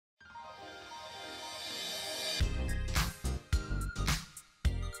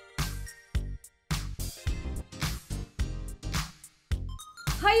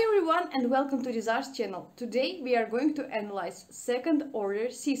Hi everyone and welcome to Desar's channel. Today we are going to analyze second order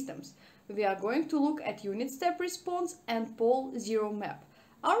systems. We are going to look at unit step response and pole zero map.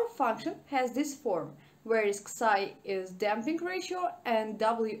 Our function has this form, where xi is damping ratio and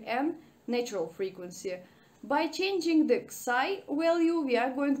Wn natural frequency. By changing the xi value, we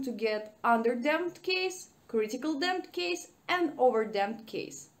are going to get underdamped case, critical damped case and overdamped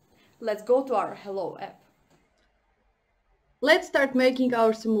case. Let's go to our helloApp. Let's start making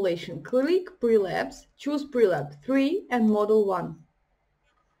our simulation. Click Prelabs, choose Prelab 3 and Model 1.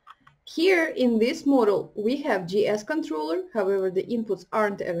 Here in this model we have GS controller, however the inputs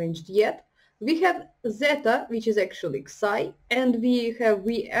aren't arranged yet. We have zeta, which is actually xi, and we have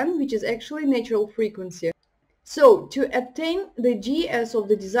Vn, which is actually natural frequency. So to obtain the GS of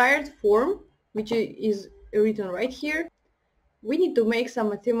the desired form, which is written right here, we need to make some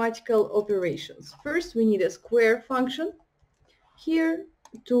mathematical operations. First we need a square function here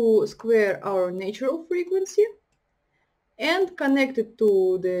to square our natural frequency and connect it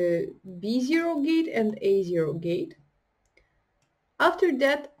to the B0 gate and A0 gate. After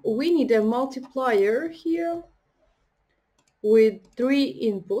that we need a multiplier here with 3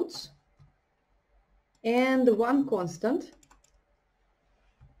 inputs and one constant.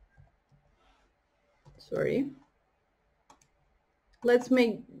 Sorry. Let's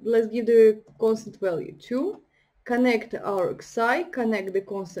give the constant value 2. Connect our xi, connect the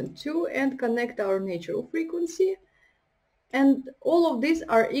constant 2 and connect our natural frequency, and all of these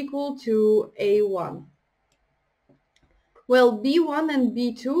are equal to A1. Well, B1 and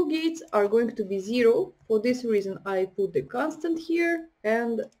B2 gates are going to be 0. For this reason I put the constant here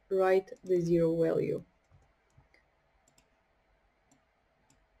and write the 0 value.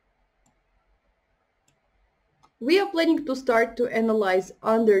 We are planning to start to analyze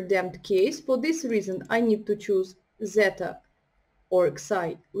underdamped case. For this reason I need to choose zeta or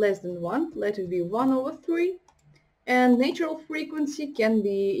xi less than 1, let it be 1 over 3, and natural frequency can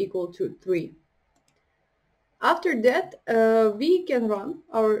be equal to 3. After that we can run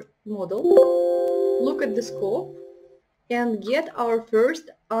our model, look at the scope and get our first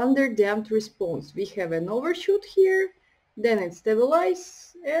underdamped response. We have an overshoot here, then it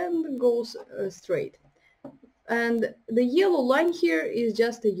stabilizes and goes straight. And the yellow line here is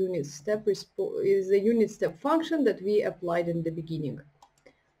just a unit step function that we applied in the beginning.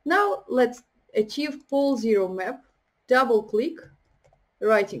 Now let's achieve pole zero map. Double click,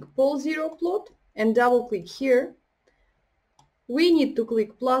 writing pole zero plot, and double click here. We need to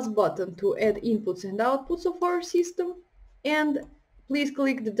click plus button to add inputs and outputs of our system, and please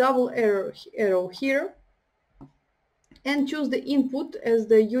click the double arrow here and choose the input as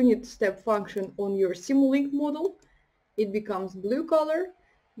the unit step function on your Simulink model. It becomes blue color.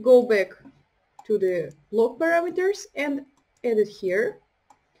 Go back to the block parameters and add it here.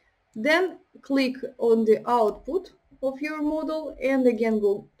 Then click on the output of your model and again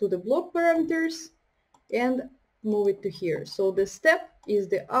go to the block parameters and move it to here. So the step is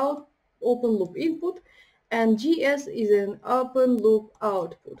the open loop input and GS is an open loop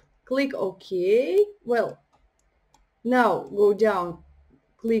output. Click OK. Well, now go down,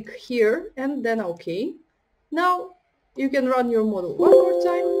 click here and then OK. Now you can run your model one more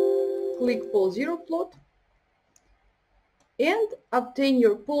time, click pole zero plot and obtain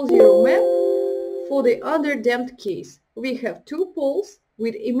your pole zero map for the underdamped case. We have two poles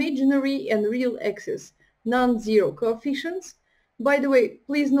with imaginary and real axis, non-zero coefficients. By the way,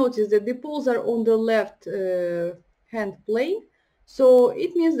 please notice that the poles are on the left hand plane, so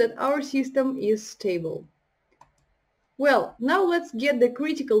it means that our system is stable. Well, now let's get the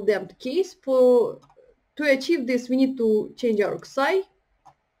critical damped case. To achieve this we need to change our xi.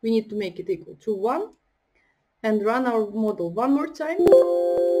 We need to make it equal to 1 and run our model one more time.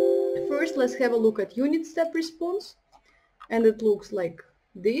 First let's have a look at unit step response, and it looks like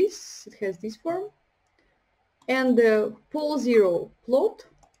this. It has this form. And the pole zero plot,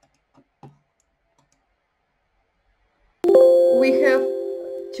 we have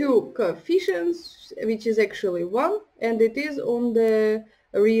two coefficients, which is actually 1, and it is on the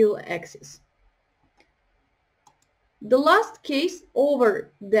real axis. The last case,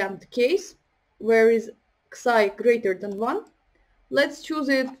 overdamped case, where is xi greater than 1, let's choose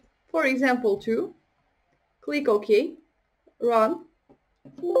it, for example, 2. Click OK, run,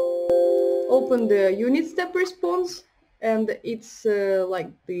 open the unit step response, and it's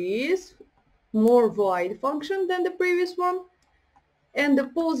like this, more wide function than the previous one. And the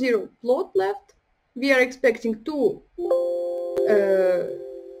pole zero plot left, we are expecting two.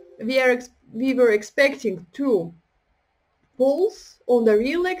 We were expecting 2 poles on the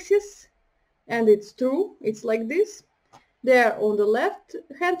real axis, and it's true. It's like this. They are on the left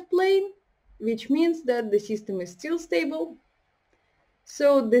hand plane, which means that the system is still stable.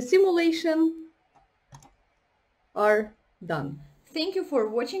 So the simulation are done. Thank you for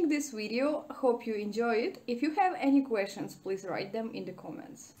watching this video. Hope you enjoy it. If you have any questions, please write them in the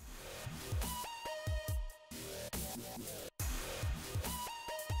comments.